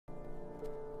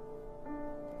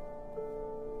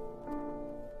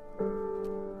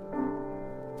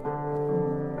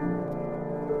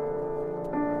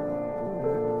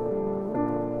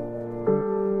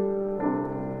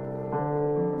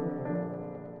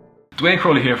Dwayne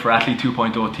Crowley here for Athlete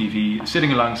 2.0 TV,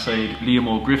 sitting alongside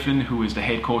Liam Griffin, who is the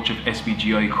head coach of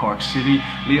SBGi Cork City.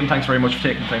 Liam, thanks very much for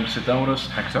taking the time to sit down with us.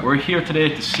 Thanks, sir. We're here today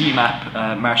at the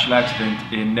CMAP martial arts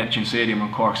event in Neptune Stadium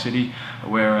in Cork City,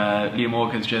 where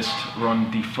Liam has just run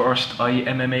the first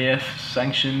IMMAF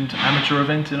sanctioned amateur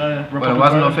event in a Republic. Well, it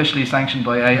wasn't officially sanctioned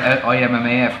by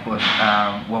IMMAF,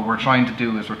 but what we're trying to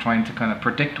do is we're trying to kind of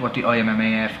predict what the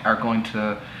IMMAF are going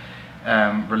to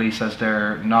release as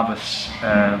their novice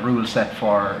rule set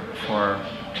for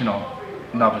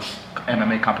novice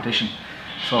MMA competition.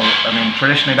 So I mean,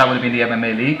 traditionally that would have been the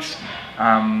MMA leagues.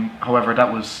 However,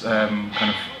 that was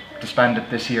kind of disbanded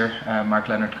this year. Mark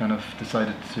Leonard kind of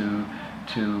decided to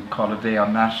call a day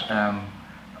on that,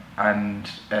 and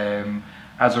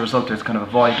as a result, there's kind of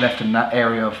a void left in that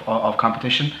area of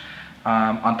competition.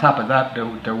 On top of that,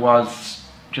 there was,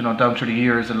 down through the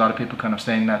years, a lot of people kind of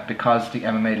saying that because the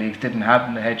MMA leagues didn't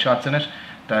have the headshots in it,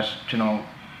 that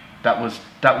that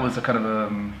was a kind of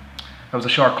that was a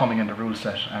shortcoming in the rule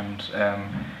set, and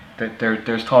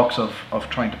there's talks of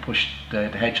trying to push the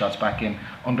headshots back in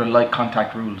under light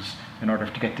contact rules in order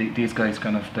to get these guys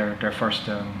kind of their first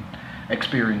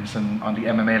experience on the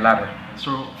MMA ladder.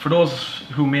 So for those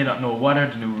who may not know, what are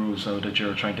the new rules that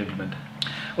you're trying to implement?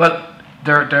 Well,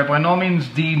 they're by no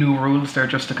means the new rules. They're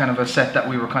just a kind of a set that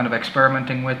we were kind of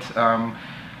experimenting with.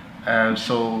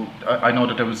 So I know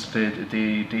that there was the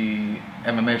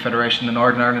MMA Federation in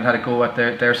Northern Ireland had a go at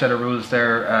their set of rules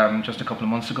there just a couple of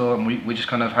months ago, and we just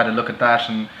kind of had a look at that,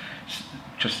 and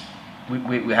just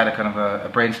we had a kind of a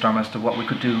brainstorm as to what we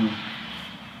could do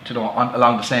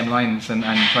along the same lines, and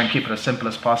try and keep it as simple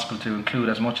as possible to include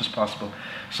as much as possible.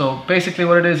 So basically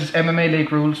what it is MMA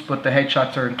league rules, but the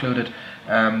headshots are included.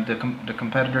 The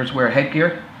competitors wear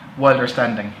headgear while they're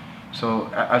standing. So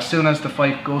as soon as the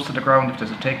fight goes to the ground, if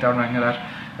there's a takedown or anything like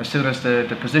that, as soon as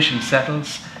the position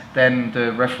settles, then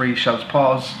the referee shouts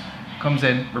pause, comes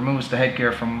in, removes the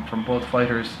headgear from both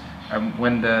fighters, and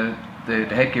when the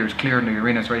headgear is clear and the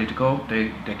arena is ready to go,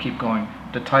 they keep going.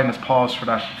 The time is paused for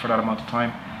that amount of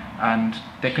time, and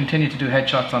they continue to do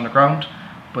headshots on the ground,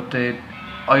 but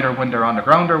either when they're on the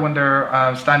ground or when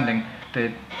they're standing,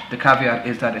 the caveat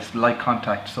is that it's light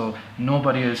contact, so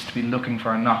nobody is to be looking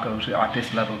for a knockout at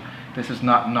this level. This is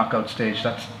not knockout stage.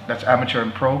 That's amateur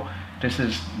and pro. This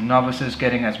is novices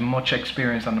getting as much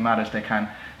experience on the mat as they can.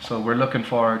 So we're looking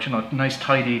for nice,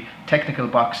 tidy, technical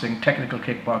boxing, technical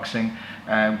kickboxing,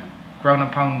 ground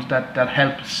and pound that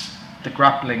helps the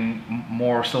grappling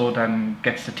more so than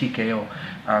gets the TKO.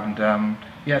 And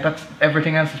yeah, that's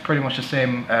everything else is pretty much the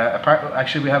same.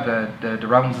 Actually, we have the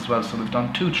rounds as well. So we've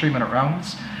done 2 3-minute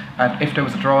rounds, and if there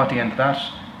was a draw at the end of that,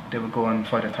 they would go and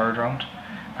fight a third round.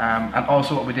 And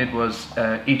also what we did was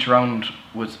each round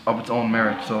was of its own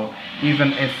merit. So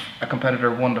even if a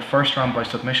competitor won the first round by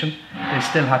submission, they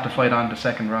still had to fight on the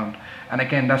second round. And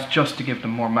again, that's just to give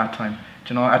them more mat time.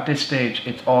 At this stage,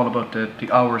 it's all about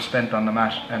the hours spent on the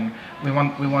mat, and we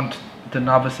want the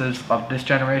novices of this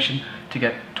generation to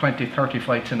get 20-30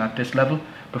 fights in at this level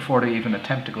before they even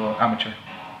attempt to go amateur.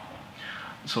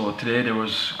 So today there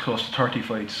was close to 30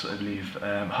 fights, I believe.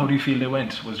 How do you feel they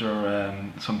went? Was there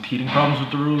some teething problems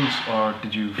with the rules, or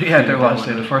did you? Yeah, there was.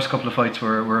 The first couple of fights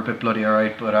were a bit bloody,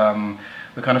 alright, but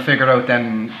we kind of figured out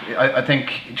then. I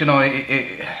think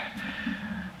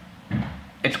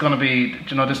it's going to be,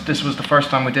 this was the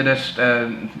first time we did it.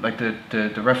 Like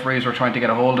the referees were trying to get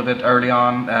a hold of it early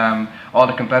on. All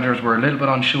the competitors were a little bit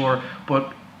unsure,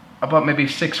 but about maybe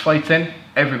 6 fights in,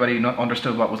 everybody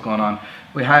understood what was going on.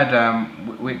 We had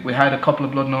we had a couple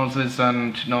of blood noses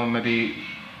and maybe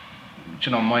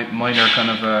minor kind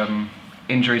of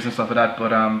injuries and stuff like that,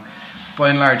 but by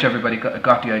and large everybody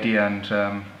got the idea,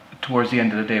 and towards the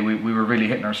end of the day we were really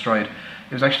hitting our stride.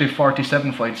 There was actually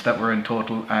 47 fights that were in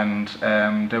total, and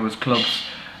there was clubs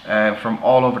from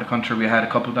all over the country. We had a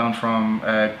couple down from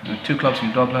 2 clubs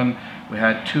from Dublin. We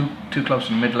had two clubs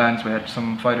from Midlands. We had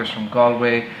some fighters from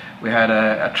Galway. We had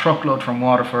a truckload from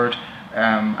Waterford,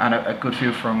 and a good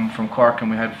few from Cork, and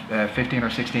we had 15 or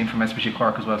 16 from SBGi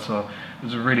Cork as well. So it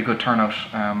was a really good turnout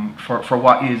for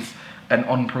what is an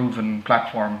unproven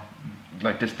platform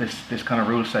like this kind of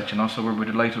rule set. So we're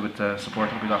delighted with the support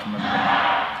that we got from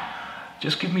everybody.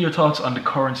 Just give me your thoughts on the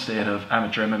current state of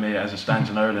amateur MMA as it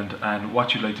stands in Ireland, and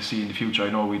what you'd like to see in the future.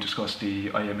 I know we discussed the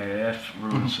IMAF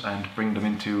rules and bring them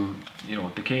into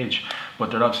the cage, but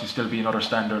there'd obviously still be another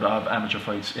standard of amateur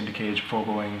fights in the cage before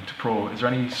going to pro. Is there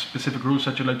any specific rules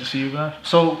that you'd like to see of that?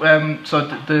 So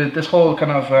this whole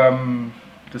kind of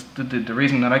the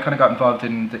reason that I kind of got involved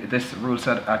in this rule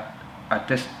set at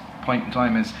this point in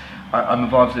time is I'm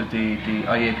involved with the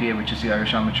IAPA, which is the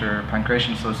Irish Amateur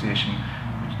Pancration Association,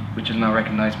 which is now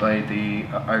recognised by the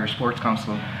Irish Sports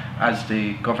Council as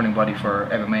the governing body for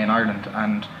MMA in Ireland.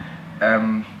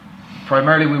 And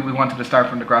primarily we wanted to start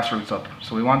from the grassroots up.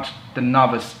 So we want the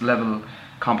novice level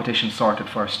competition sorted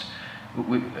first.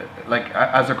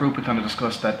 As a group, we kind of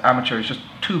discussed that amateur is just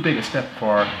too big a step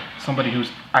for somebody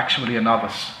who's actually a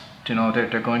novice. You know,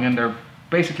 they're going in, they're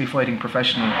basically fighting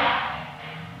professional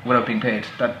without being paid.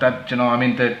 You know, I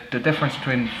mean, the difference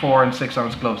between 4 and 6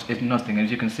 ounce gloves is nothing.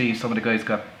 As you can see, some of the guys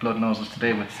got blood noses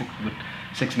today with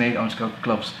 6 and 8 ounce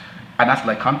gloves, and that's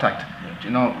like contact. You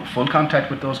know, full contact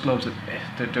with those gloves,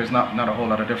 there's not a whole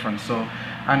lot of difference. So,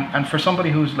 and for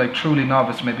somebody who's like truly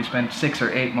novice, maybe spent 6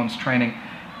 or 8 months training,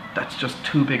 that's just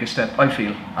too big a step. I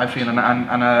feel,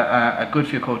 and a good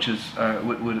few coaches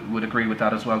would agree with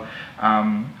that as well.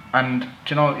 And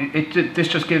you know, this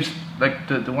just gives like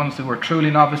the ones who are truly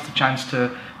novice the chance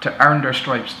to earn their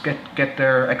stripes, get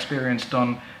their experience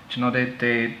done. You know,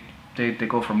 they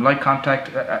go from light contact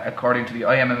according to the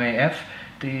IMMAF.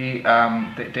 They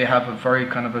have a very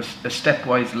kind of a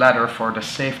stepwise ladder for the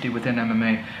safety within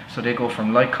MMA. So they go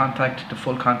from light contact to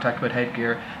full contact with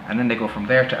headgear, and then they go from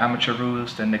there to amateur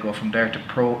rules, then they go from there to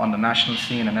pro on the national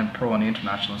scene, and then pro on the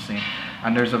international scene.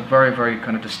 And there's a very, very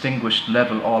kind of distinguished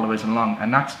level all the way along,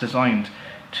 and that's designed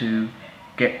to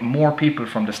get more people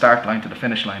from the start line to the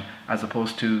finish line, as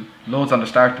opposed to loads on the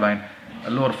start line,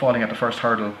 a load falling at the first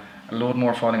hurdle, a load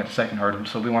more falling at the second hurdle.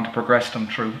 So we want to progress them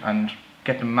through and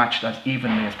get them matched as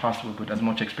evenly as possible with as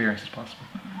much experience as possible.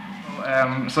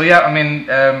 So yeah, I mean,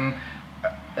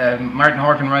 Martin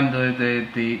Horgan ran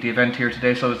the event here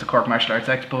today, so it's the Cork Martial Arts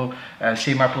Expo.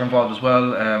 CMAP were involved as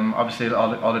well. Obviously,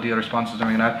 all of the other sponsors are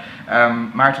doing that.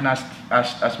 Martin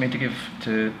asked me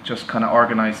to just kind of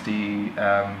organise the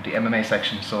MMA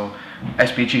section. So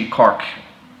SBGi Cork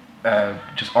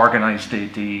just organised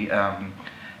the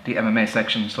MMA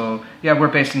section. So yeah, we're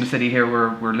based in the city here.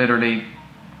 We're literally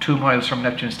 2 miles from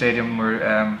Neptune Stadium. We're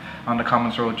on the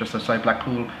Commons Road just outside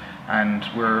Blackpool, and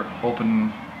we're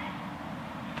open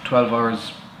 12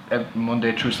 hours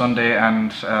Monday through Sunday,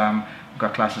 and we've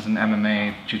got classes in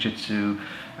MMA, Jiu-Jitsu,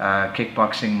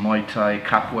 kickboxing, Muay Thai,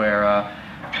 Capoeira,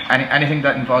 anything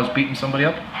that involves beating somebody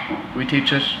up, we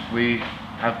teach it. We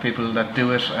have people that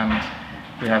do it, and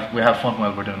we have fun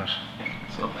while we're doing it.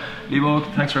 So, Lebo,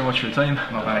 thanks very much for your time.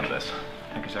 No panic.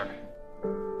 Thank you, sir.